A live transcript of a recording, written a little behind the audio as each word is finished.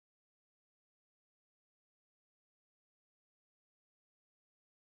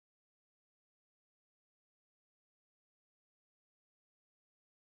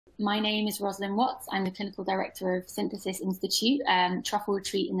My name is Rosalind Watts. I'm the Clinical Director of Synthesis Institute, Truffle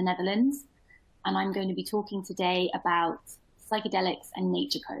Retreat in the Netherlands. And I'm going to be talking today about psychedelics and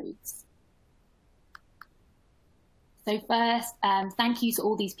nature codes. So first, thank you to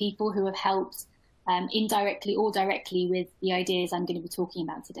all these people who have helped indirectly or directly with the ideas I'm going to be talking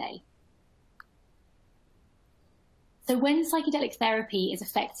about today. So when psychedelic therapy is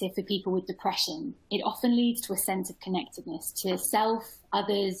effective for people with depression, it often leads to a sense of connectedness to self,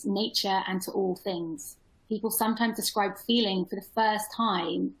 others, nature, and to all things. People sometimes describe feeling for the first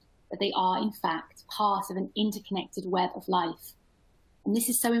time that they are, in fact, part of an interconnected web of life. And this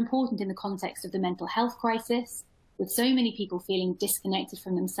is so important in the context of the mental health crisis, with so many people feeling disconnected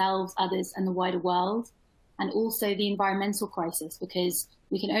from themselves, others, and the wider world, and also the environmental crisis, because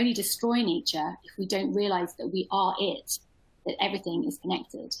we can only destroy nature if we don't realize that we are it, that everything is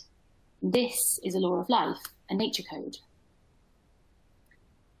connected. This is a law of life, a nature code.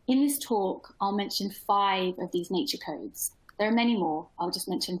 In this talk, I'll mention 5 of these nature codes. There are many more, I'll just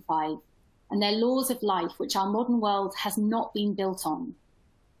mention 5. And they're laws of life which our modern world has not been built on.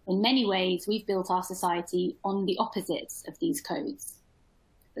 In many ways, we've built our society on the opposites of these codes.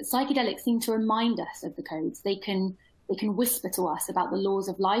 But psychedelics seem to remind us of the codes. They can whisper to us about the laws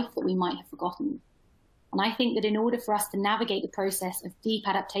of life that we might have forgotten. And I think that in order for us to navigate the process of deep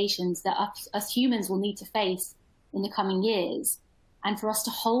adaptations that us humans will need to face in the coming years, and for us to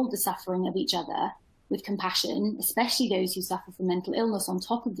hold the suffering of each other with compassion, especially those who suffer from mental illness on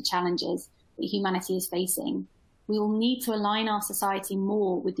top of the challenges that humanity is facing, we will need to align our society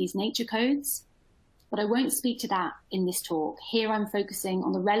more with these nature codes. But I won't speak to that in this talk. Here I'm focusing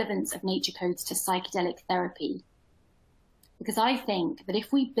on the relevance of nature codes to psychedelic therapy. Because I think that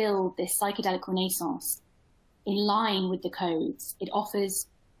if we build this psychedelic renaissance in line with the codes, it offers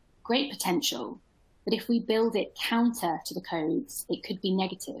great potential. But if we build it counter to the codes, it could be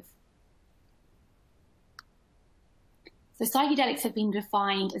negative. So psychedelics have been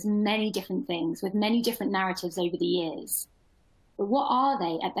defined as many different things with many different narratives over the years. But what are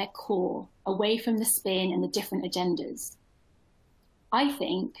they at their core, away from the spin and the different agendas? I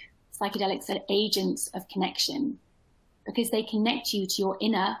think psychedelics are agents of connection because they connect you to your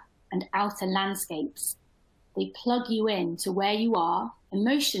inner and outer landscapes. They plug you in to where you are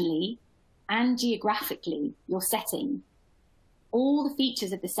emotionally and geographically, your setting. All the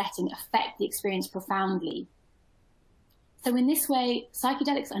features of the setting affect the experience profoundly. So in this way,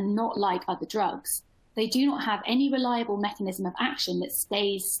 psychedelics are not like other drugs. They do not have any reliable mechanism of action that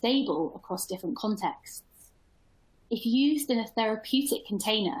stays stable across different contexts. If used in a therapeutic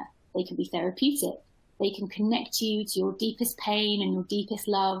container, they can be therapeutic. They can connect you to your deepest pain and your deepest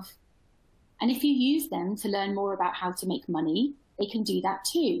love. And if you use them to learn more about how to make money, they can do that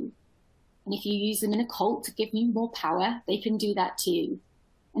too. And if you use them in a cult to give you more power, they can do that too.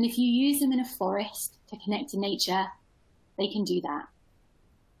 And if you use them in a forest to connect to nature, they can do that.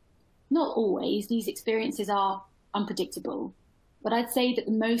 Not always, these experiences are unpredictable, but I'd say that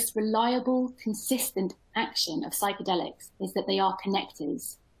the most reliable, consistent action of psychedelics is that they are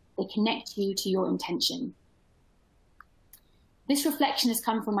connectors. They connect you to your intention. This reflection has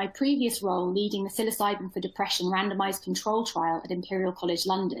come from my previous role leading the psilocybin for depression randomized control trial at Imperial College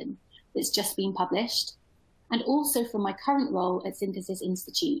London that's just been published, and also from my current role at Synthesis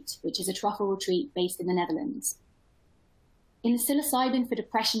Institute, which is a truffle retreat based in the Netherlands. In the psilocybin for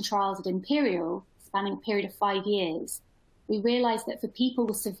depression trials at Imperial, spanning a period of 5 years, we realized that for people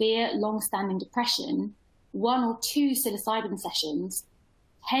with severe, long-standing depression, 1 or 2 psilocybin sessions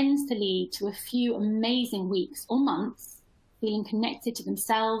tends to lead to a few amazing weeks or months feeling connected to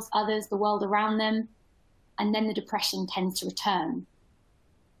themselves, others, the world around them, and then the depression tends to return.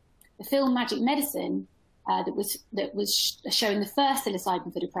 The film Magic Medicine that was shown the first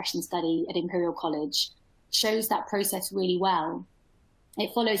psilocybin for depression study at Imperial College shows that process really well.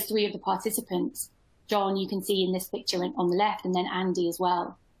 It follows 3 of the participants. John, you can see in this picture on the left, and then Andy as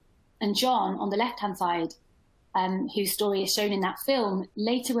well. And John, on the left-hand side, whose story is shown in that film,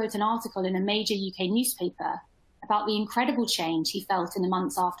 later wrote an article in a major UK newspaper about the incredible change he felt in the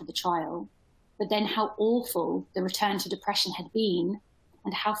months after the trial, but then how awful the return to depression had been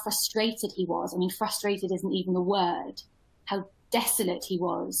and how frustrated he was. I mean, frustrated isn't even the word. How desolate he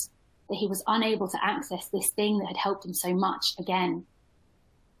was that he was unable to access this thing that had helped him so much again.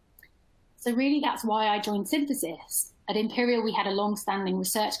 So really, that's why I joined Synthesis. At Imperial, we had a long-standing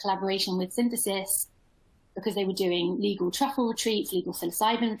research collaboration with Synthesis because they were doing legal truffle retreats, legal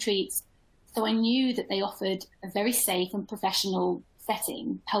psilocybin retreats. So I knew that they offered a very safe and professional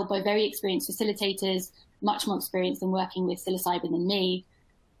setting held by very experienced facilitators, much more experienced in working with psilocybin than me.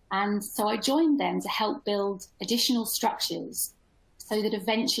 And so I joined them to help build additional structures so that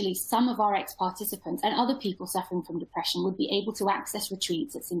eventually some of our ex-participants and other people suffering from depression would be able to access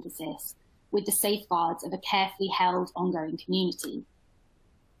retreats at Synthesis with the safeguards of a carefully held ongoing community.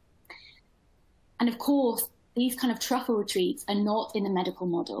 And of course, these kind of truffle retreats are not in the medical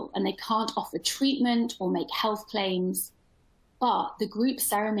model, and they can't offer treatment or make health claims. But the group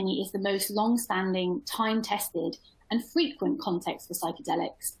ceremony is the most long-standing, time-tested, and frequent context for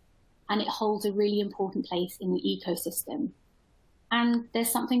psychedelics, and it holds a really important place in the ecosystem. And there's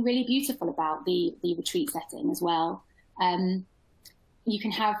something really beautiful about the retreat setting as well. You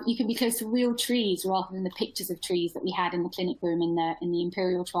can be close to real trees rather than the pictures of trees that we had in the clinic room in the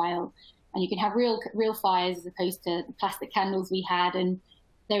Imperial trial. And you can have real fires as opposed to the plastic candles we had. And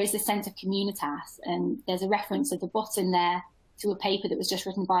there is a sense of communitas. And there's a reference at the bottom there to a paper that was just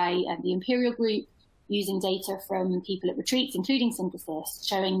written by the Imperial group using data from people at retreats, including Synthesis,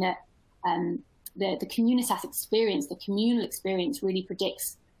 showing that the communitas experience, the communal experience, really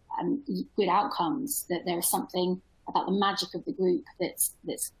predicts good outcomes, that there is something about the magic of the group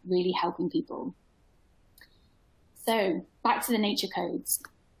that's really helping people. So back to the nature codes.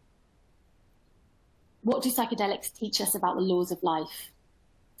 What do psychedelics teach us about the laws of life?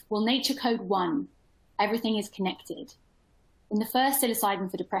 Well, Nature Code 1, everything is connected. In the first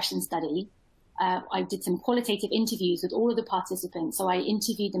psilocybin for depression study, I did some qualitative interviews with all of the participants. So I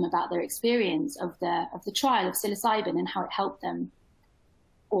interviewed them about their experience of the trial of psilocybin and how it helped them,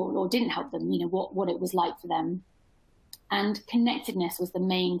 or didn't help them, what it was like for them. And connectedness was the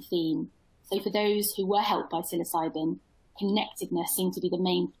main theme. So for those who were helped by psilocybin, connectedness seemed to be the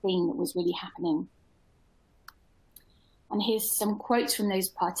main thing that was really happening. And here's some quotes from those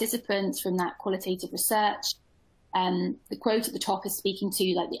participants from that qualitative research. The quote at the top is speaking to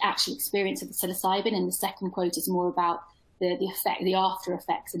the actual experience of the psilocybin, and the second quote is more about the after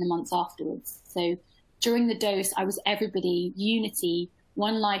effects in the months afterwards. So during the dose, I was everybody, unity,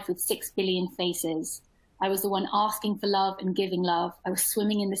 one life with 6 billion faces. I was the one asking for love and giving love. I was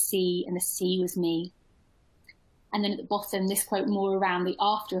swimming in the sea, and the sea was me. And then at the bottom, this quote more around the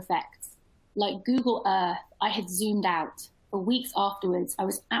after effects. Like Google Earth, I had zoomed out. For weeks afterwards, I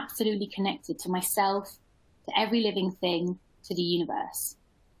was absolutely connected to myself, to every living thing, to the universe.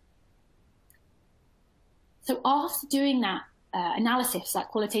 So after doing that analysis, that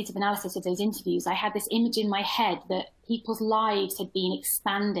qualitative analysis of those interviews, I had this image in my head that people's lives had been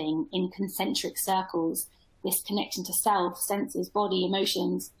expanding in concentric circles, this connection to self, senses, body,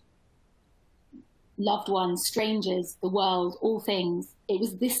 emotions, loved ones, strangers, the world, all things. It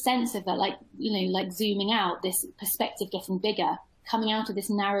was this sense of that, like zooming out, this perspective getting bigger, coming out of this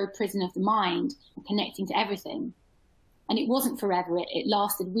narrow prison of the mind and connecting to everything. And it wasn't forever. It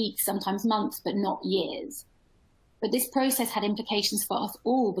lasted weeks, sometimes months, but not years. But this process had implications for us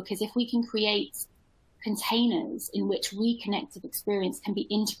all, because if we can create containers in which reconnective experience can be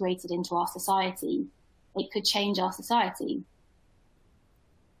integrated into our society, it could change our society.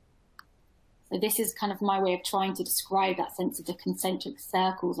 So this is kind of my way of trying to describe that sense of the concentric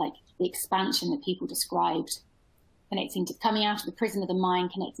circles, like the expansion that people described, coming out of the prison of the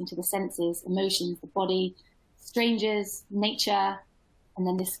mind, connecting to the senses, emotions, the body, strangers, nature, and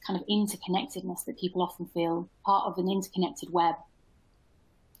then this kind of interconnectedness that people often feel, part of an interconnected web.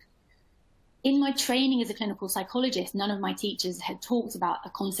 In my training as a clinical psychologist, none of my teachers had talked about a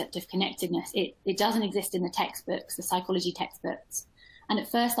concept of connectedness. It doesn't exist in the textbooks, the psychology textbooks. And at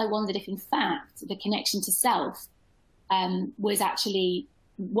first I wondered if, in fact, the connection to self was actually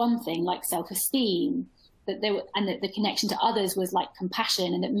one thing, like self-esteem, and that the connection to others was like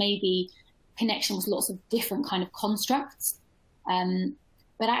compassion, and that maybe connection was lots of different kind of constructs.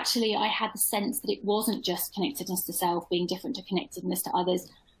 But actually, I had the sense that it wasn't just connectedness to self being different to connectedness to others.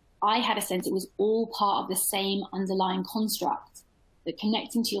 I had a sense it was all part of the same underlying construct, that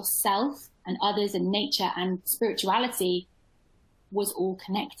connecting to yourself and others and nature and spirituality was all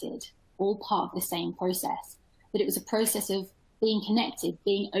connected, all part of the same process, that it was a process of being connected,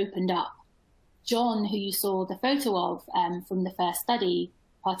 being opened up. John, who you saw the photo of from the first study,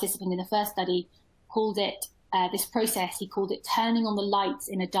 participant in the first study, called it, this process, he called it turning on the lights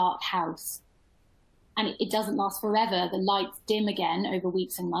in a dark house. And it doesn't last forever. The lights dim again over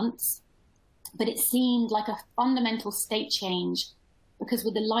weeks and months. But it seemed like a fundamental state change, because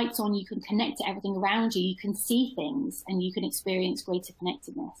with the lights on, you can connect to everything around you. You can see things and you can experience greater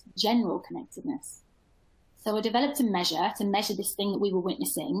connectedness, general connectedness. So I developed a measure to measure this thing that we were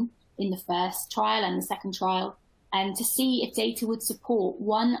witnessing in the first trial and the second trial, and to see if data would support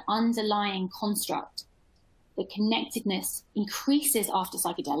one underlying construct, that connectedness increases after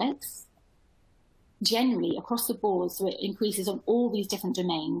psychedelics, generally across the board, so it increases on all these different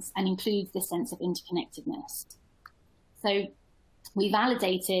domains and includes this sense of interconnectedness. So we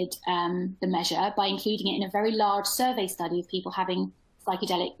validated the measure by including it in a very large survey study of people having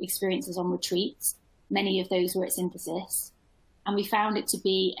psychedelic experiences on retreats. Many of those were at Synthesis. And we found it to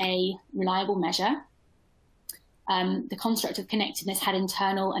be a reliable measure. The construct of connectedness had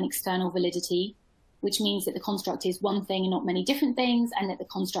internal and external validity, which means that the construct is one thing and not many different things, and that the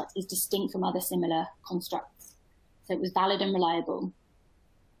construct is distinct from other similar constructs. So it was valid and reliable.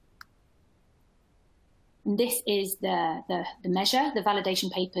 And this is the measure. The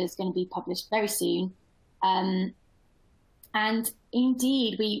validation paper is going to be published very soon. And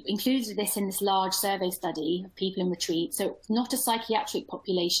indeed, we included this in this large survey study of people in retreat. So it's not a psychiatric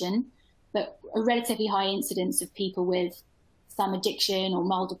population, but a relatively high incidence of people with some addiction or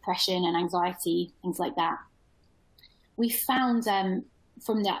mild depression and anxiety, things like that. We found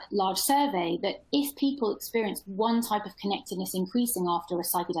from that large survey that if people experience one type of connectedness increasing after a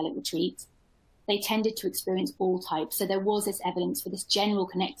psychedelic retreat, they tended to experience all types. So there was this evidence for this general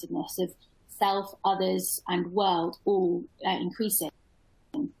connectedness of self, others, and world all increasing.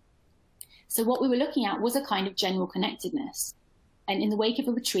 So what we were looking at was a kind of general connectedness. And in the wake of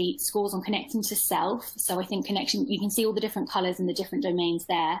a retreat, scores on connecting to self, so I think connection, you can see all the different colors and the different domains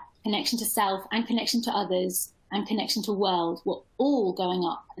there, connection to self and connection to others and connection to world were all going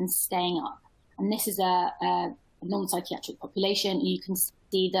up and staying up. And this is a non-psychiatric population. You can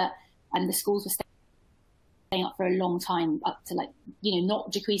see that the scores were staying up for a long time, up to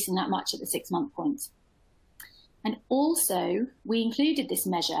not decreasing that much at the 6-month point. And also, we included this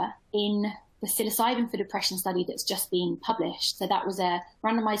measure in the psilocybin for depression study that's just been published. So that was a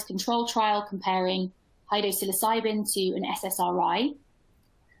randomized control trial comparing high-dose psilocybin to an SSRI.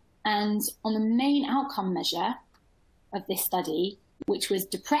 And on the main outcome measure of this study, which was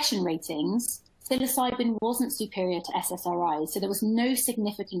depression ratings, psilocybin wasn't superior to SSRI. So there was no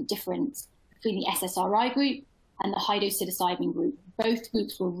significant difference between the SSRI group and the high-dose psilocybin group. Both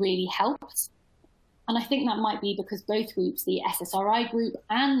groups were really helped. And I think that might be because both groups, the SSRI group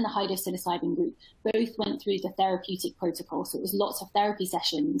and the high-dose psilocybin group, both went through the therapeutic protocol. So it was lots of therapy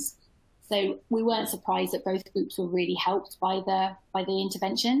sessions. So we weren't surprised that both groups were really helped by the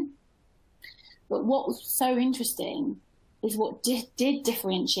intervention. But what was so interesting is what did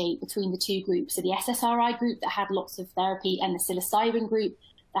differentiate between the two groups. So the SSRI group that had lots of therapy and the psilocybin group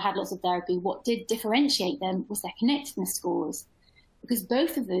that had lots of therapy, what did differentiate them was their connectedness scores. Because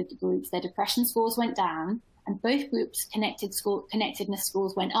both of the groups, their depression scores went down, and both groups' connectedness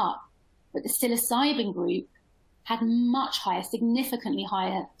scores went up. But the psilocybin group had much higher, significantly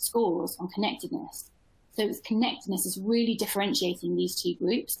higher scores on connectedness. So its connectedness is really differentiating these two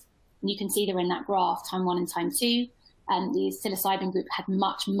groups. And you can see they're in that graph, time 1 and time 2. And the psilocybin group had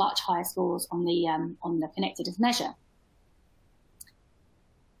much, much higher scores on the connectedness measure.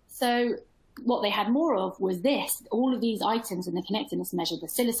 So what they had more of was this, all of these items in the connectedness measure. The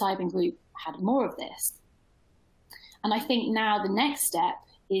psilocybin group had more of this. And I think now the next step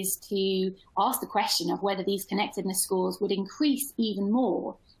is to ask the question of whether these connectedness scores would increase even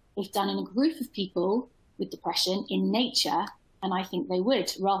more if done in a group of people with depression in nature. And I think they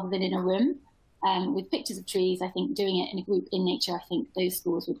would, rather than in a room with pictures of trees. I think doing it in a group in nature, I think those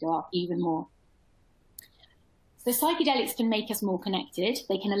scores would go up even more. So psychedelics can make us more connected.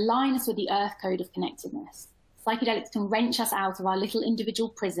 They can align us with the earth code of connectedness. Psychedelics can wrench us out of our little individual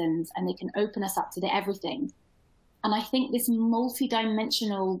prisons, and they can open us up to the everything. And I think this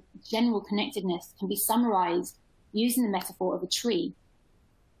multi-dimensional general connectedness can be summarized using the metaphor of a tree.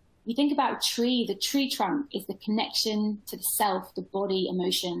 You think about a tree, the tree trunk is the connection to the self, the body,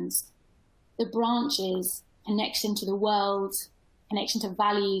 emotions. The branches, connection to the world, connection to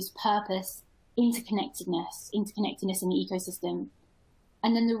values, purpose, interconnectedness in the ecosystem.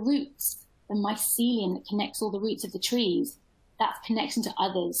 And then the roots, the mycelium that connects all the roots of the trees, that's connection to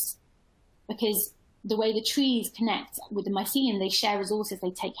others. Because the way the trees connect with the mycelium, they share resources,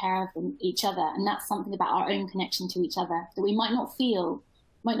 they take care of each other. And that's something about our own connection to each other that we might not feel,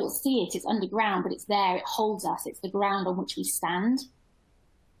 might not see it. It's underground, but it's there, it holds us. It's the ground on which we stand.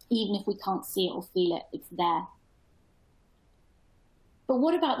 Even if we can't see it or feel it, it's there. But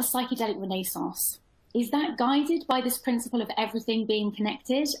what about the psychedelic renaissance? Is that guided by this principle of everything being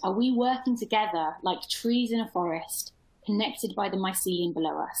connected? Are we working together like trees in a forest, connected by the mycelium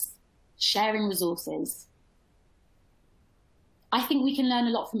below us, sharing resources? I think we can learn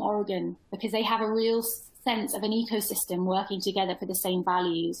a lot from Oregon because they have a real sense of an ecosystem working together for the same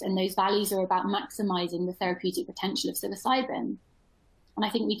values. And those values are about maximizing the therapeutic potential of psilocybin. And I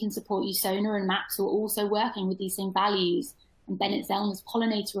think we can support USONA and MAPS who are also working with these same values. And Bennett Zellner's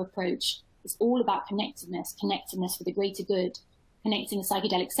pollinator approach is all about connectedness for the greater good, connecting a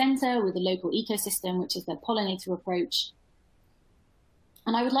psychedelic center with a local ecosystem, which is the pollinator approach.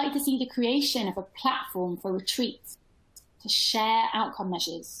 And I would like to see the creation of a platform for retreats to share outcome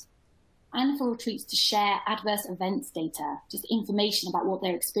measures and for retreats to share adverse events data, just information about what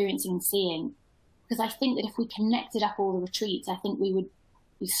they're experiencing and seeing. Because I think that if we connected up all the retreats, I think we would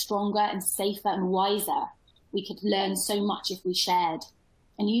be stronger and safer and wiser. We could learn so much if we shared.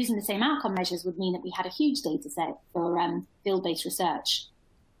 And using the same outcome measures would mean that we had a huge data set for field-based research.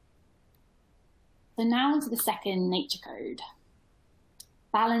 So now into the second nature code,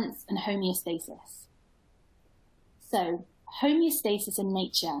 balance and homeostasis. So homeostasis in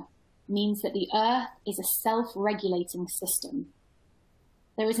nature means that the earth is a self-regulating system.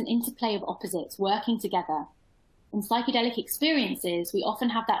 There is an interplay of opposites working together. In psychedelic experiences, we often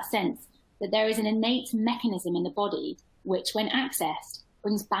have that sense that there is an innate mechanism in the body which, when accessed,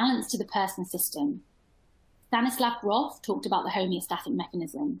 brings balance to the person system. Stanislav Grof talked about the homeostatic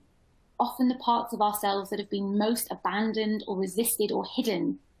mechanism. Often the parts of ourselves that have been most abandoned or resisted or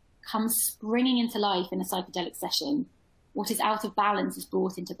hidden come springing into life in a psychedelic session. What is out of balance is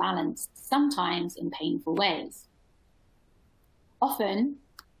brought into balance, sometimes in painful ways. Often,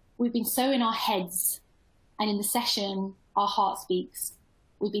 we've been so in our heads, and in the session, our heart speaks.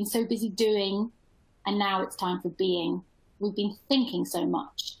 We've been so busy doing, and now it's time for being. We've been thinking so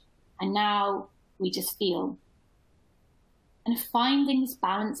much, and now we just feel. And finding this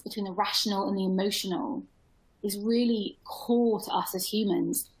balance between the rational and the emotional is really core to us as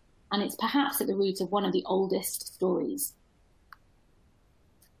humans, and it's perhaps at the root of one of the oldest stories.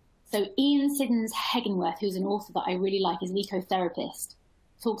 So Ian Siddons Hegenworth, who's an author that I really like, is an ecotherapist,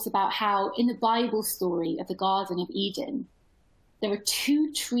 talks about how in the Bible story of the Garden of Eden, there are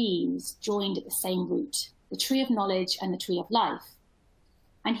two trees joined at the same root, the tree of knowledge and the tree of life.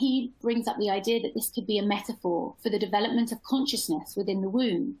 And he brings up the idea that this could be a metaphor for the development of consciousness within the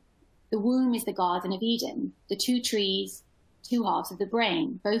womb. The womb is the Garden of Eden, the two trees, two halves of the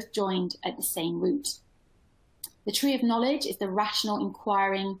brain, both joined at the same root. The tree of knowledge is the rational,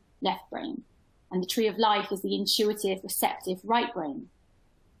 inquiring left brain, and the tree of life is the intuitive, receptive right brain.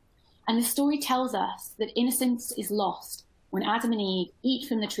 And the story tells us that innocence is lost when Adam and Eve eat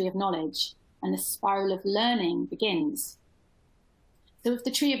from the tree of knowledge and the spiral of learning begins. So if the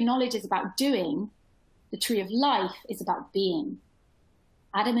tree of knowledge is about doing, the tree of life is about being.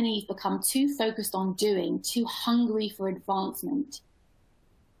 Adam and Eve become too focused on doing, too hungry for advancement.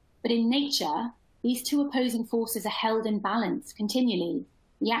 But in nature, these two opposing forces are held in balance continually,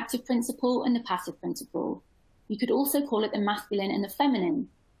 the active principle and the passive principle. You could also call it the masculine and the feminine.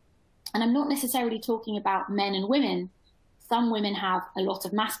 And I'm not necessarily talking about men and women. Some women have a lot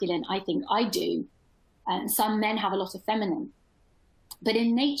of masculine, I think I do, and some men have a lot of feminine. But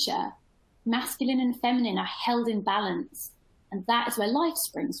in nature, masculine and feminine are held in balance, and that is where life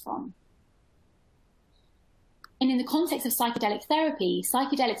springs from. And in the context of psychedelic therapy,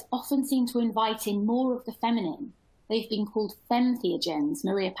 psychedelics often seem to invite in more of the feminine. They've been called femtheogens.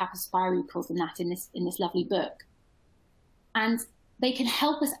 Maria Pappaspyrou calls them that in this lovely book. And they can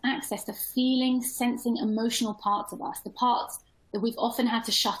help us access the feeling, sensing, emotional parts of us, the parts that we've often had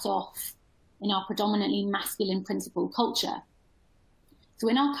to shut off in our predominantly masculine principle culture. So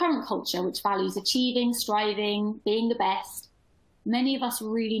in our current culture, which values achieving, striving, being the best, many of us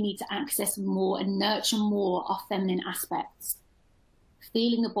really need to access more and nurture more our feminine aspects.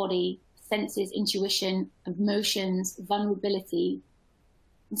 Feeling the body, senses, intuition, emotions, vulnerability.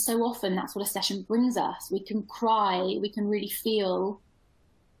 And so often that's what a session brings us. We can cry, we can really feel.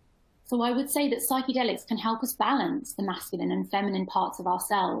 So I would say that psychedelics can help us balance the masculine and feminine parts of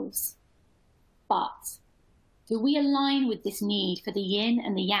ourselves. But do we align with this need for the yin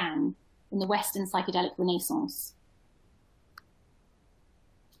and the yang in the Western psychedelic renaissance?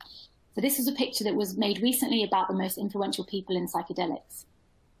 So this is a picture that was made recently about the most influential people in psychedelics.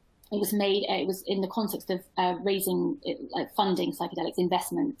 It was in the context of funding psychedelics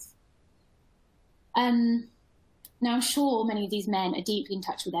investments. Now, I'm sure many of these men are deeply in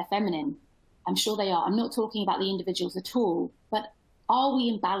touch with their feminine. I'm sure they are. I'm not talking about the individuals at all, but are we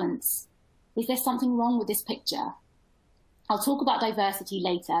in balance? Is there something wrong with this picture? I'll talk about diversity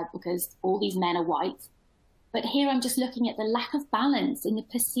later because all these men are white. But here I'm just looking at the lack of balance in the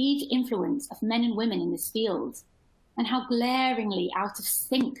perceived influence of men and women in this field and how glaringly out of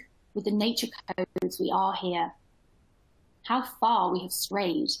sync with the nature codes we are here. How far we have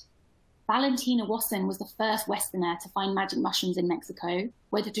strayed. Valentina Wasson was the first Westerner to find magic mushrooms in Mexico,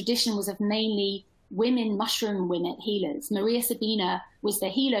 where the tradition was of mainly women mushroom women healers. Maria Sabina was the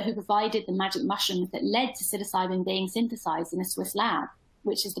healer who provided the magic mushrooms that led to psilocybin being synthesized in a Swiss lab,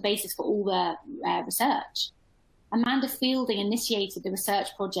 which is the basis for all the research. Amanda Fielding initiated the research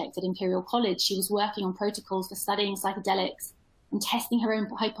project at Imperial College. She was working on protocols for studying psychedelics and testing her own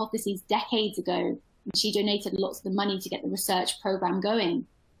hypotheses decades ago. And she donated lots of the money to get the research program going.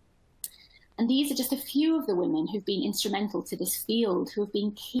 And these are just a few of the women who've been instrumental to this field, who have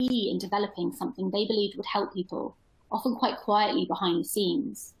been key in developing something they believed would help people, often quite quietly behind the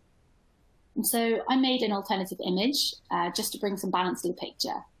scenes. And so I made an alternative image just to bring some balance to the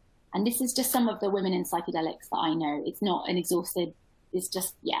picture. And this is just some of the women in psychedelics that I know. It's not an exhausted, it's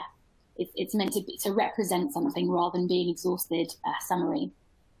just, yeah, it's meant to represent something rather than being exhausted summary.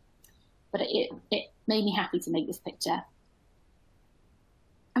 But it made me happy to make this picture.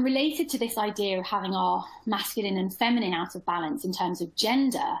 And related to this idea of having our masculine and feminine out of balance in terms of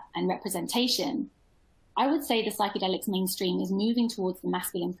gender and representation, I would say the psychedelics mainstream is moving towards the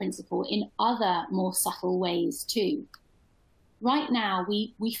masculine principle in other more subtle ways too. Right now,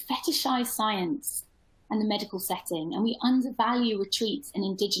 we fetishize science and the medical setting, and we undervalue retreats and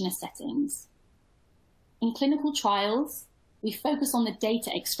indigenous settings. In clinical trials, we focus on the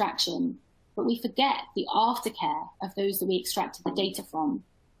data extraction, but we forget the aftercare of those that we extracted the data from.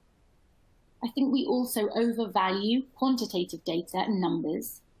 I think we also overvalue quantitative data and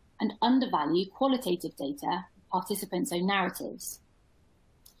numbers and undervalue qualitative data, participants' own narratives.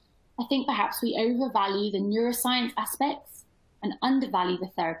 I think perhaps we overvalue the neuroscience aspects and undervalue the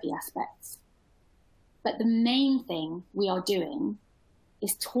therapy aspects. But the main thing we are doing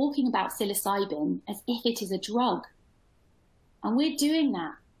is talking about psilocybin as if it is a drug. And we're doing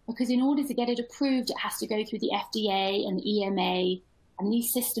that because in order to get it approved, it has to go through the FDA and the EMA, and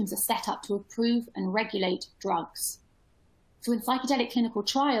these systems are set up to approve and regulate drugs. So in psychedelic clinical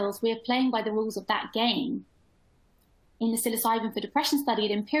trials, we are playing by the rules of that game. In the psilocybin for depression study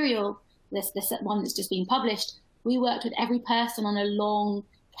at Imperial, this one that's just been published, we worked with every person on a long,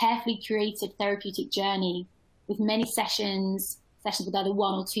 carefully curated therapeutic journey with many sessions with either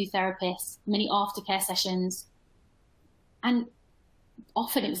one or two therapists, many aftercare sessions. And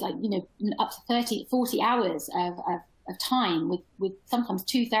often it was like, up to 30, 40 hours of time with sometimes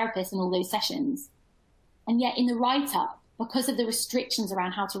two therapists in all those sessions. And yet in the write-up, because of the restrictions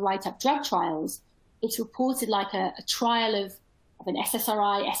around how to write up drug trials, it's reported like a trial of an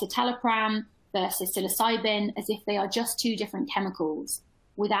SSRI, escitalopram, versus psilocybin, as if they are just two different chemicals,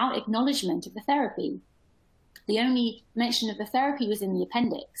 without acknowledgement of the therapy. The only mention of the therapy was in the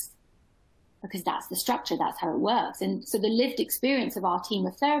appendix, because that's the structure, that's how it works. And so the lived experience of our team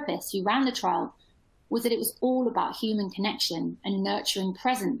of therapists who ran the trial was that it was all about human connection and nurturing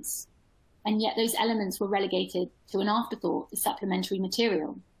presence. And yet those elements were relegated to an afterthought, the supplementary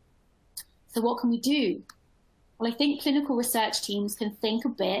material. So what can we do? Well, I think clinical research teams can think a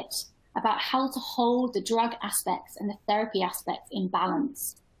bit about how to hold the drug aspects and the therapy aspects in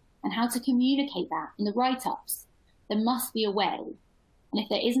balance, and how to communicate that in the write-ups. There must be a way. And if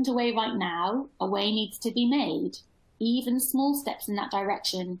there isn't a way right now, a way needs to be made, even small steps in that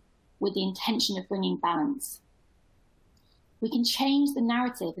direction, with the intention of bringing balance. We can change the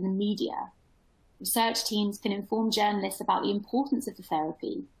narrative in the media. Research teams can inform journalists about the importance of the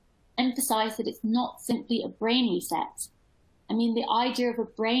therapy, emphasize that it's not simply a brain reset. I mean, the idea of a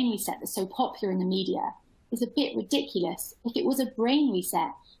brain reset that's so popular in the media is a bit ridiculous. If it was a brain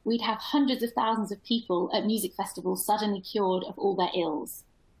reset, we'd have hundreds of thousands of people at music festivals suddenly cured of all their ills.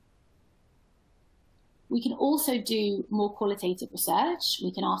 We can also do more qualitative research.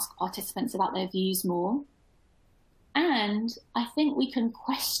 We can ask participants about their views more. And I think we can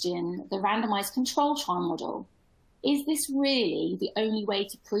question the randomized control trial model. Is this really the only way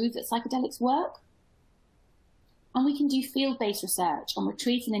to prove that psychedelics work? And we can do field-based research on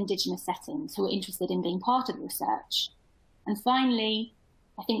retreat and indigenous settings who are interested in being part of the research. And finally,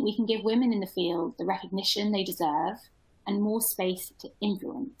 I think we can give women in the field the recognition they deserve and more space to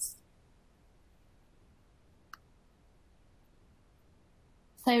influence.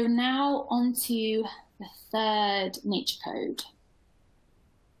 So now on to the third nature code.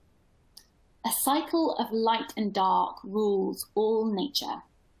 A cycle of light and dark rules all nature.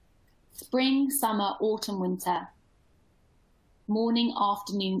 Spring, summer, autumn, winter. Morning,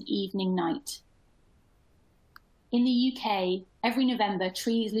 afternoon, evening, night. In the UK, every November,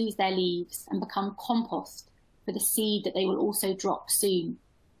 trees lose their leaves and become compost for the seed that they will also drop soon.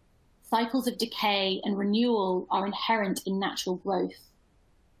 Cycles of decay and renewal are inherent in natural growth.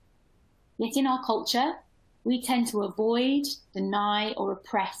 Yet in our culture, we tend to avoid, deny, or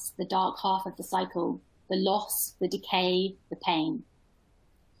repress the dark half of the cycle, the loss, the decay, the pain.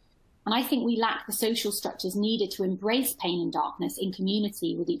 And I think we lack the social structures needed to embrace pain and darkness in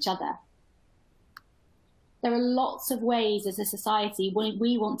community with each other. There are lots of ways as a society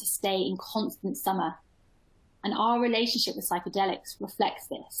we want to stay in constant summer, and our relationship with psychedelics reflects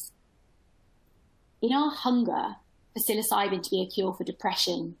this. In our hunger for psilocybin to be a cure for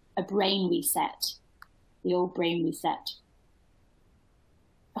depression, a brain reset, the old brain reset.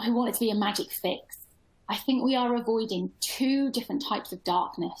 But I want it to be a magic fix. I think we are avoiding two different types of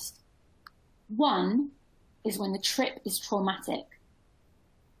darkness. One is when the trip is traumatic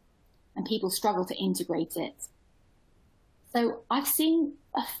and people struggle to integrate it. So I've seen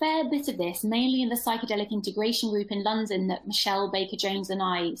a fair bit of this, mainly in the psychedelic integration group in London that Michelle Baker-Jones and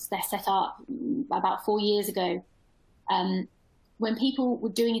I set up about 4 years ago, when people were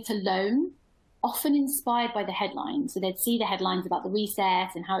doing it alone, often inspired by the headlines. So they'd see the headlines about the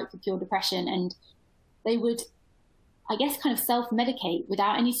reset and how it could cure depression, and they would, I guess, kind of self-medicate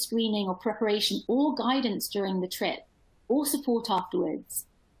without any screening or preparation or guidance during the trip or support afterwards.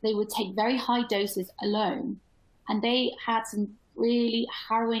 They would take very high doses alone, and they had some really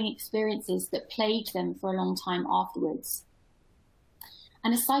harrowing experiences that plagued them for a long time afterwards.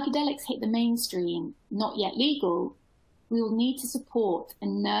 And as psychedelics hit the mainstream, not yet legal, we will need to support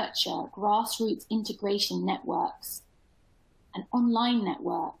and nurture grassroots integration networks and online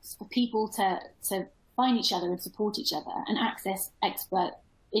networks for people to find each other and support each other and access expert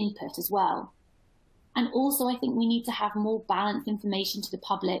input as well. And also, I think we need to have more balanced information to the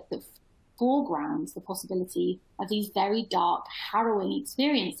public that foregrounds the possibility of these very dark, harrowing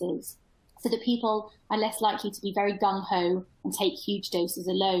experiences so that people are less likely to be very gung-ho and take huge doses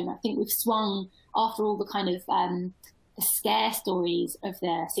alone. I think we've swung after all the kind of the scare stories of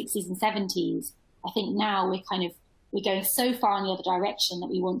the 60s and 70s. I think now we're going so far in the other direction that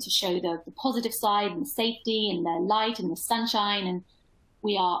we want to show the positive side and the safety and the light and the sunshine. And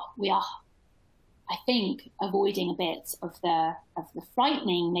we are, I think, avoiding a bit of the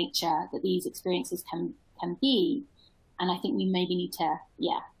frightening nature that these experiences can be. And I think we maybe need to,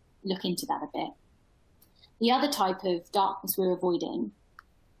 look into that a bit. The other type of darkness we're avoiding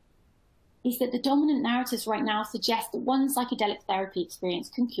is that the dominant narratives right now suggest that one psychedelic therapy experience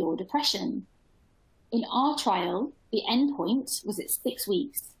can cure depression. In our trial, the endpoint was at 6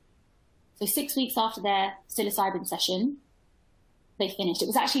 weeks. So 6 weeks after their psilocybin session, they finished. It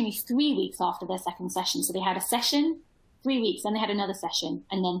was actually only 3 weeks after their second session. So they had a session, 3 weeks, then they had another session,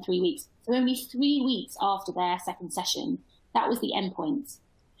 and then 3 weeks. So only 3 weeks after their second session, that was the endpoint.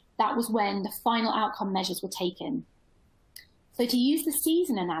 That was when the final outcome measures were taken. So to use the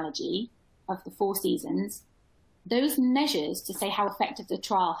season analogy of the 4 seasons, those measures to say how effective the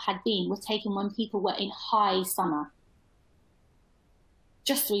trial had been were taken when people were in high summer,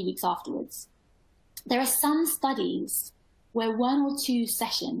 just 3 weeks afterwards. There are some studies where 1 or 2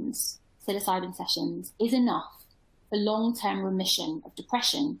 sessions, psilocybin sessions, is enough for long-term remission of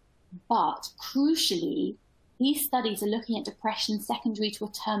depression. But crucially, these studies are looking at depression secondary to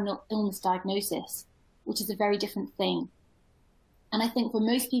a terminal illness diagnosis, which is a very different thing. And I think for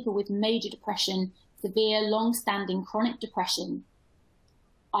most people with major depression, severe, long-standing chronic depression,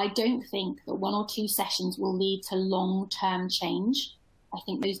 I don't think that 1 or 2 sessions will lead to long-term change. I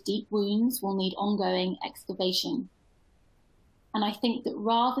think those deep wounds will need ongoing excavation. And I think that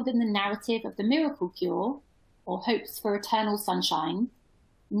rather than the narrative of the miracle cure or hopes for eternal sunshine,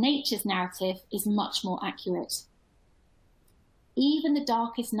 nature's narrative is much more accurate. Even the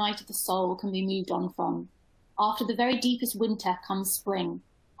darkest night of the soul can be moved on from. After the very deepest winter comes spring.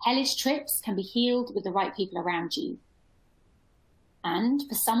 Hellish trips can be healed with the right people around you. And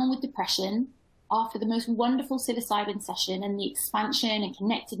for someone with depression, after the most wonderful psilocybin session and the expansion and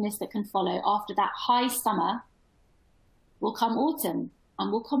connectedness that can follow after that high summer, will come autumn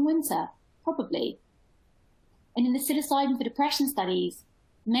and will come winter, probably. And in the psilocybin for depression studies,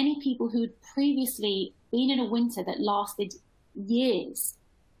 many people who had previously been in a winter that lasted years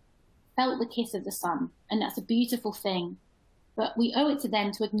felt the kiss of the sun, and that's a beautiful thing. But we owe it to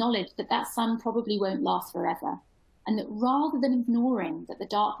them to acknowledge that that sun probably won't last forever, and that rather than ignoring that the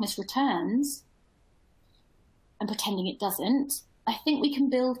darkness returns and pretending it doesn't, I think we can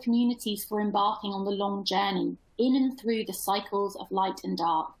build communities for embarking on the long journey in and through the cycles of light and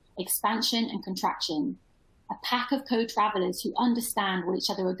dark, expansion and contraction, a pack of co-travelers who understand what each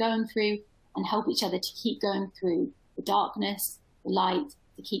other are going through and help each other to keep going through the darkness, the light,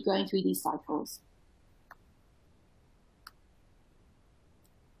 to keep going through these cycles.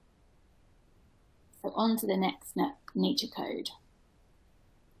 So on to the next nature code.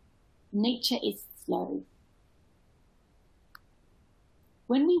 Nature is slow.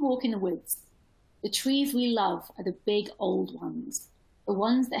 When we walk in the woods, the trees we love are the big old ones, the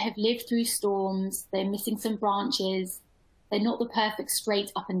ones that have lived through storms, they're missing some branches, they're not the perfect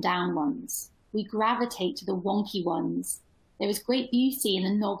straight up and down ones. We gravitate to the wonky ones. There is great beauty in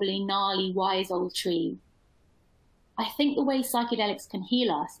the knobbly, gnarly, wise old tree. I think the way psychedelics can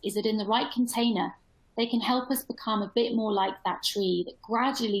heal us is that in the right container, They can help us become a bit more like that tree that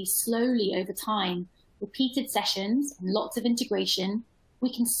gradually, slowly over time, repeated sessions and lots of integration,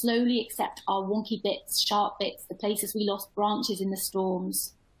 we can slowly accept our wonky bits, sharp bits, the places we lost branches in the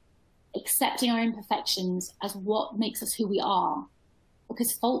storms, accepting our imperfections as what makes us who we are,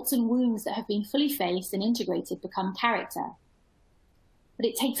 because faults and wounds that have been fully faced and integrated become character. But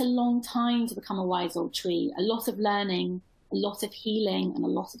it takes a long time to become a wise old tree, a lot of learning, a lot of healing, and a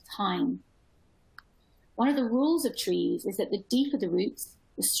lot of time. One of the rules of trees is that the deeper the roots,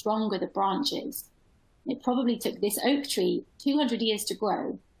 the stronger the branches. It probably took this oak tree 200 years to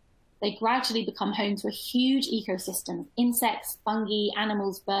grow. They gradually become home to a huge ecosystem of insects, fungi,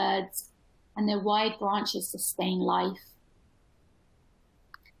 animals, birds, and their wide branches sustain life.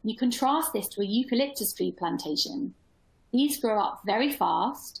 You contrast this to a eucalyptus tree plantation. These grow up very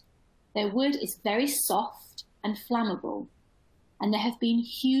fast, their wood is very soft and flammable, and there have been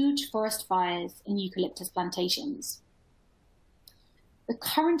huge forest fires in eucalyptus plantations. The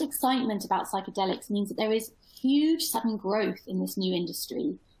current excitement about psychedelics means that there is huge sudden growth in this new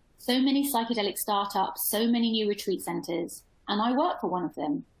industry. So many psychedelic startups, so many new retreat centers, and I work for one of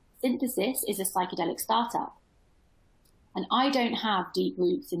them. Synthesis is a psychedelic startup. And I don't have deep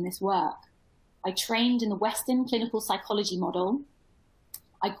roots in this work. I trained in the Western clinical psychology model.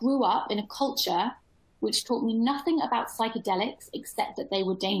 I grew up in a culture which taught me nothing about psychedelics except that they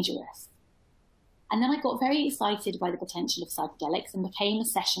were dangerous. And then I got very excited by the potential of psychedelics and became a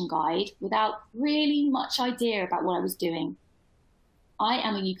session guide without really much idea about what I was doing. I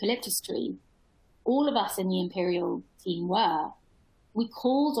am a eucalyptus tree. All of us in the Imperial team were. We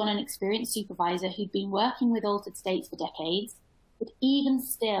called on an experienced supervisor who'd been working with altered states for decades, but even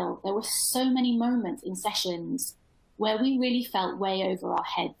still, there were so many moments in sessions where we really felt way over our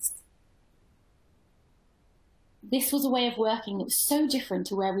heads. This was a way of working that was so different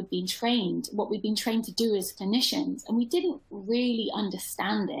to where we'd been trained, what we'd been trained to do as clinicians, and we didn't really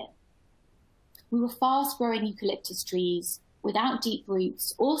understand it. We were fast-growing eucalyptus trees without deep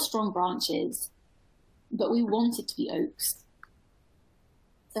roots or strong branches, but we wanted to be oaks.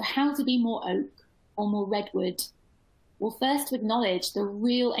 So how to be more oak or more redwood? Well, first to acknowledge the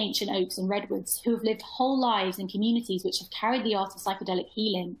real ancient oaks and redwoods who have lived whole lives in communities which have carried the art of psychedelic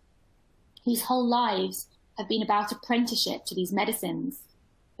healing, whose whole lives have been about apprenticeship to these medicines,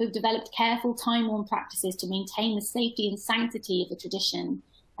 who have developed careful, time-worn practices to maintain the safety and sanctity of the tradition,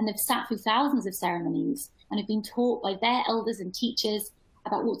 and have sat through thousands of ceremonies and have been taught by their elders and teachers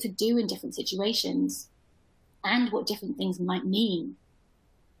about what to do in different situations and what different things might mean.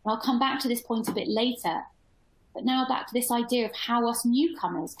 And I'll come back to this point a bit later, but now back to this idea of how us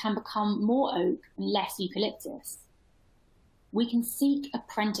newcomers can become more oak and less eucalyptus. We can seek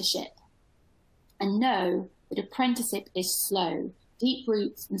apprenticeship and know that apprenticeship is slow. Deep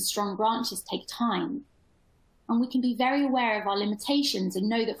roots and strong branches take time. And we can be very aware of our limitations and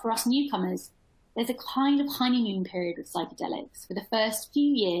know that for us newcomers, there's a kind of honeymoon period with psychedelics. For the first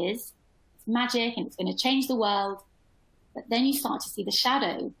few years, it's magic and it's going to change the world. But then you start to see the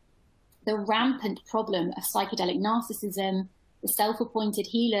shadow, the rampant problem of psychedelic narcissism, the self-appointed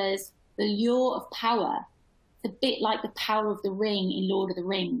healers, the lure of power. It's a bit like the power of the ring in Lord of the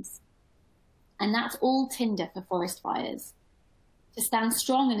Rings. And that's all tinder for forest fires. To stand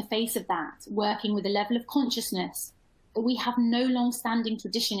strong in the face of that, working with a level of consciousness that we have no long-standing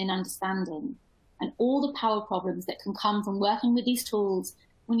tradition in understanding, and all the power problems that can come from working with these tools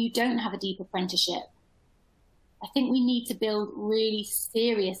when you don't have a deep apprenticeship. I think we need to build really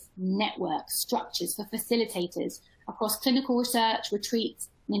serious network structures for facilitators across clinical research, retreats,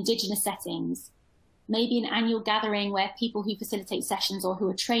 and Indigenous settings. Maybe an annual gathering where people who facilitate sessions or who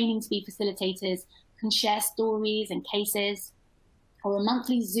are training to be facilitators can share stories and cases, or a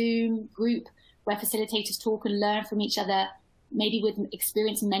monthly Zoom group where facilitators talk and learn from each other, maybe with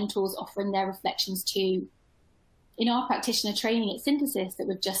experienced mentors offering their reflections too. In our practitioner training at Synthesis that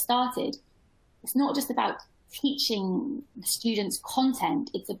we've just started, it's not just about teaching the students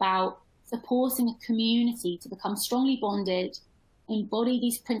content, it's about supporting a community to become strongly bonded, embody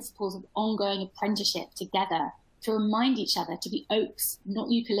these principles of ongoing apprenticeship together, to remind each other to be oaks,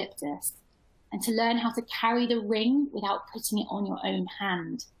 not eucalyptus, and to learn how to carry the ring without putting it on your own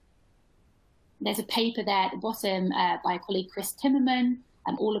hand. There's a paper there at the bottom by a colleague, Chris Timmerman,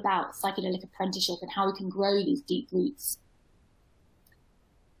 all about psychedelic apprenticeship and how we can grow these deep roots.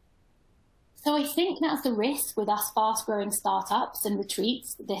 So I think that's the risk with us fast-growing startups and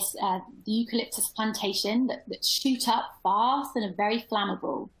retreats, this the eucalyptus plantation that shoot up fast and are very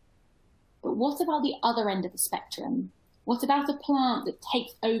flammable. But what about the other end of the spectrum? What about a plant that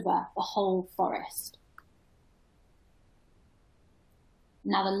takes over the whole forest?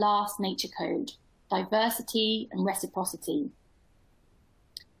 Now the last nature code, diversity, and reciprocity.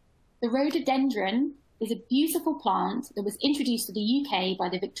 The rhododendron is a beautiful plant that was introduced to the UK by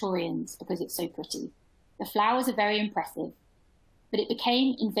the Victorians because it's so pretty. The flowers are very impressive, but it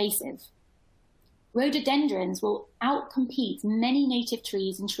became invasive. Rhododendrons will outcompete many native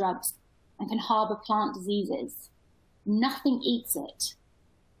trees and shrubs and can harbour plant diseases. Nothing eats it.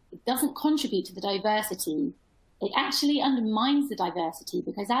 It doesn't contribute to the diversity. It actually undermines the diversity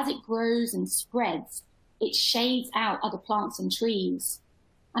because as it grows and spreads, it shades out other plants and trees.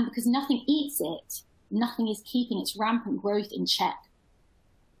 And because nothing eats it, nothing is keeping its rampant growth in check.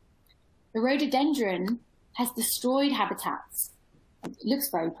 The rhododendron has destroyed habitats. It looks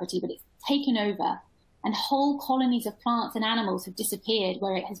very pretty, but it's taken over, and whole colonies of plants and animals have disappeared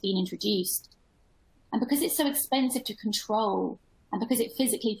where it has been introduced. And because it's so expensive to control, and because it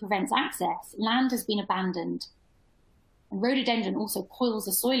physically prevents access, land has been abandoned. And rhododendron also coils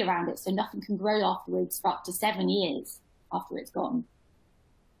the soil around it so nothing can grow afterwards for up to 7 years after it's gone.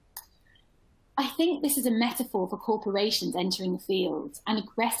 I think this is a metaphor for corporations entering the field and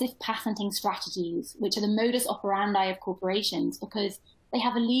aggressive patenting strategies, which are the modus operandi of corporations because they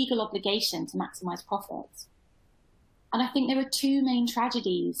have a legal obligation to maximize profits. And I think there are two main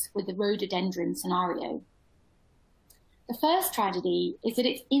tragedies with the rhododendron scenario. The first tragedy is that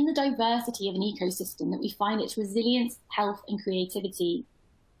it's in the diversity of an ecosystem that we find its resilience, health, and creativity.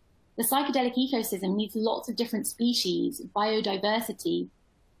 The psychedelic ecosystem needs lots of different species, biodiversity.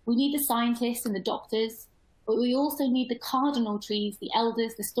 We need the scientists and the doctors, but we also need the cardinal trees, the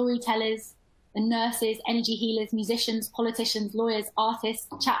elders, the storytellers, the nurses, energy healers, musicians, politicians, lawyers, artists,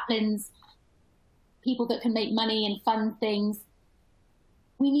 chaplains, people that can make money and fund things.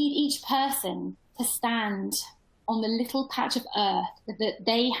 We need each person to stand on the little patch of earth that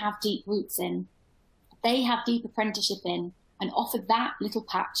they have deep roots in, they have deep apprenticeship in, and offer that little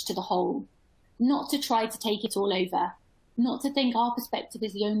patch to the whole, not to try to take it all over, not to think our perspective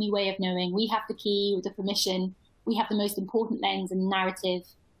is the only way of knowing. We have the key with the permission. We have the most important lens and narrative.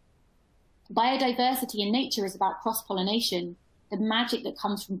 Biodiversity in nature is about cross-pollination, the magic that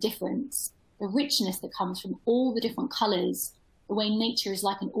comes from difference, the richness that comes from all the different colours, the way nature is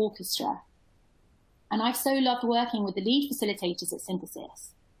like an orchestra. And I've so loved working with the lead facilitators at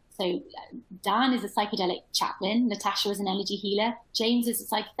Synthesis. So Dan is a psychedelic chaplain, Natasha is an energy healer, James is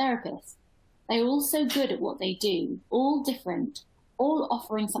a psychotherapist. They're all so good at what they do, all different, all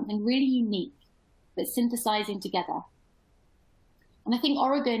offering something really unique, but synthesizing together. And I think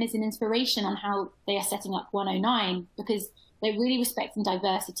Oregon is an inspiration on how they are setting up 109 because they're really respecting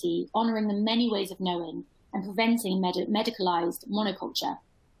diversity, honoring the many ways of knowing, and preventing medicalized monoculture.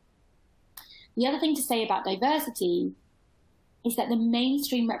 The other thing to say about diversity is that the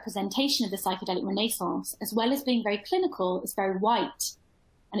mainstream representation of the psychedelic renaissance, as well as being very clinical, is very white.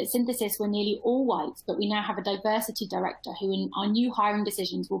 And at Synthesis, we're nearly all white, but we now have a diversity director who in our new hiring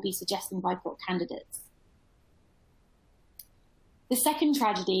decisions will be suggesting BIPOC candidates. The second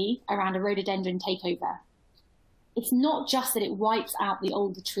tragedy around a rhododendron takeover, it's not just that it wipes out the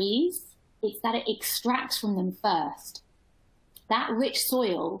older trees, it's that it extracts from them first. That rich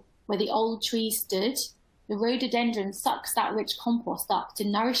soil where the old trees stood, the rhododendron sucks that rich compost up to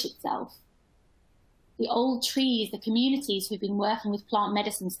nourish itself. The old trees, the communities who've been working with plant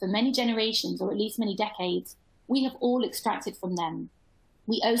medicines for many generations, or at least many decades, we have all extracted from them.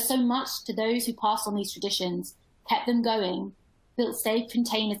 We owe so much to those who passed on these traditions, kept them going, built safe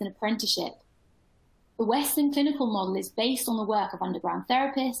containers and apprenticeship. The Western clinical model is based on the work of underground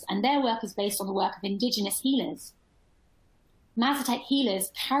therapists, and their work is based on the work of indigenous healers. Mazatec healers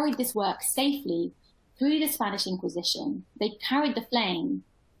carried this work safely through the Spanish Inquisition. They carried the flame.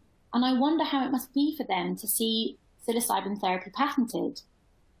 And I wonder how it must be for them to see psilocybin therapy patented,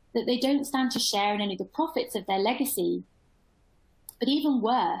 that they don't stand to share in any of the profits of their legacy. But even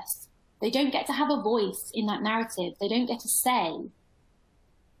worse, they don't get to have a voice in that narrative. They don't get to say.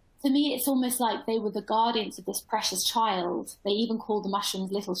 To me, it's almost like they were the guardians of this precious child. They even called the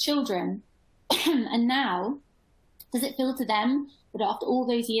mushrooms little children. And now, does it feel to them that after all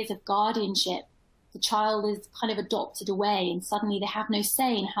those years of guardianship, the child is kind of adopted away and suddenly they have no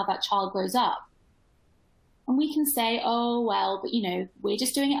say in how that child grows up? And we can say, oh, well, but you know, we're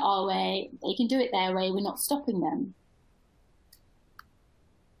just doing it our way. They can do it their way. We're not stopping them.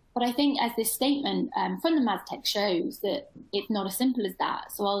 But I think as this statement from the Mazatec shows that it's not as simple as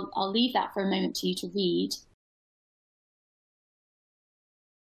that. So I'll leave that for a moment to you to read.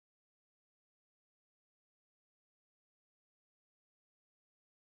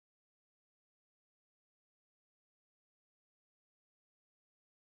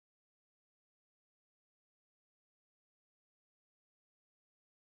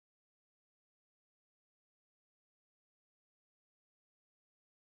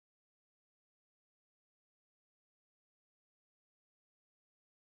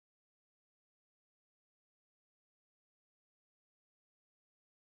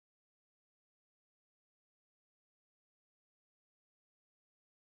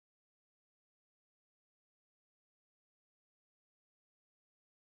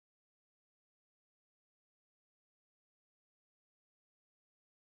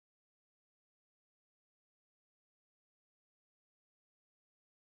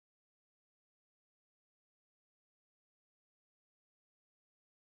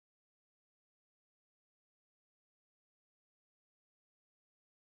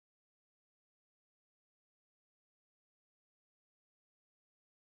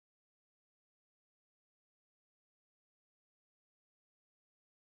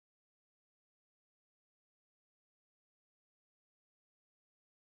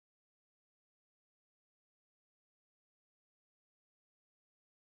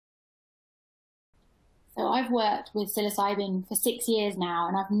 So I've worked with psilocybin for 6 years now,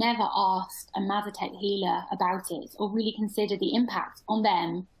 and I've never asked a Mazatec healer about it or really considered the impact on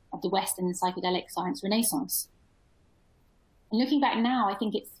them of the Western psychedelic science renaissance. And looking back now, I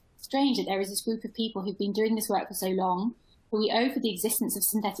think it's strange that there is this group of people who've been doing this work for so long, who we owe for the existence of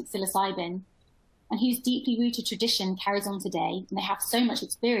synthetic psilocybin, and whose deeply rooted tradition carries on today, and they have so much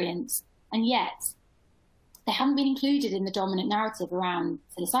experience, and yet they haven't been included in the dominant narrative around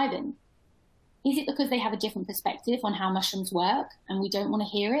psilocybin. Is it because they have a different perspective on how mushrooms work and we don't want to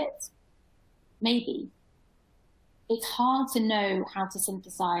hear it? Maybe. It's hard to know how to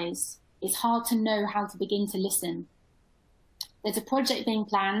synthesize. It's hard to know how to begin to listen. There's a project being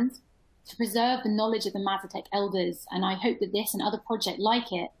planned to preserve the knowledge of the Mazatec elders, and I hope that this and other projects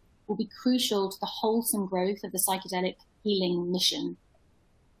like it will be crucial to the wholesome growth of the psychedelic healing mission.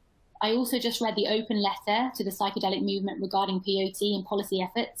 I also just read the open letter to the psychedelic movement regarding peyote and policy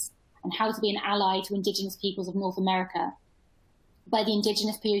efforts, and how to be an ally to Indigenous peoples of North America by the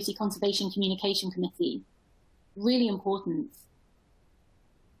Indigenous Peyote Conservation Communication Committee. Really important.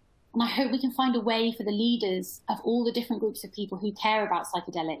 And I hope we can find a way for the leaders of all the different groups of people who care about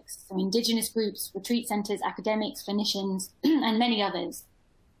psychedelics, so Indigenous groups, retreat centres, academics, clinicians, and many others,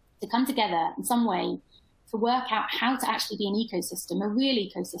 to come together in some way to work out how to actually be an ecosystem, a real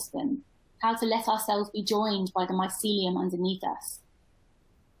ecosystem, how to let ourselves be joined by the mycelium underneath us.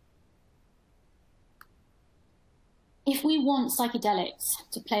 If we want psychedelics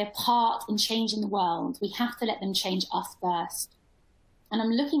to play a part in changing the world, we have to let them change us first. And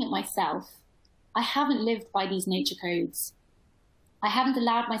I'm looking at myself. I haven't lived by these nature codes. I haven't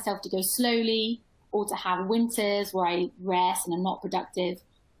allowed myself to go slowly or to have winters where I rest and I'm not productive.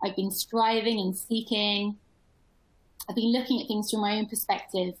 I've been striving and seeking. I've been looking at things through my own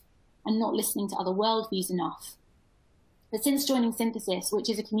perspective and not listening to other worldviews enough. But since joining Synthesis,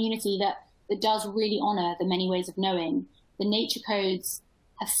 which is a community that does really honour the many ways of knowing, the nature codes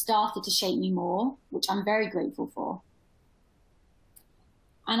have started to shape me more, which I'm very grateful for.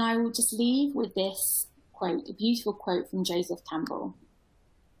 And I will just leave with this quote, a beautiful quote from Joseph Campbell.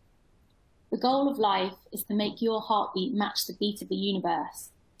 The goal of life is to make your heartbeat match the beat of the universe,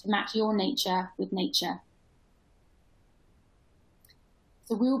 to match your nature with nature.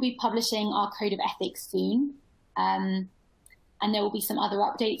 So we will be publishing our code of ethics soon. And there will be some other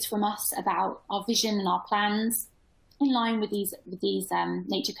updates from us about our vision and our plans in line with these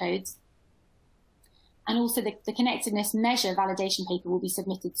nature codes. And also the connectedness measure validation paper will be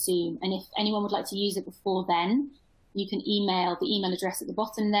submitted soon. And if anyone would like to use it before then, you can email the email address at the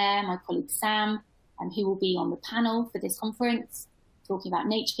bottom there, my colleague Sam, who will be on the panel for this conference, talking about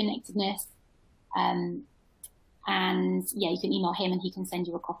nature connectedness. And yeah, you can email him and he can send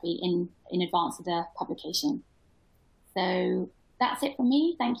you a copy in advance of the publication. So that's it from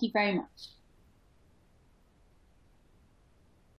me. Thank you very much.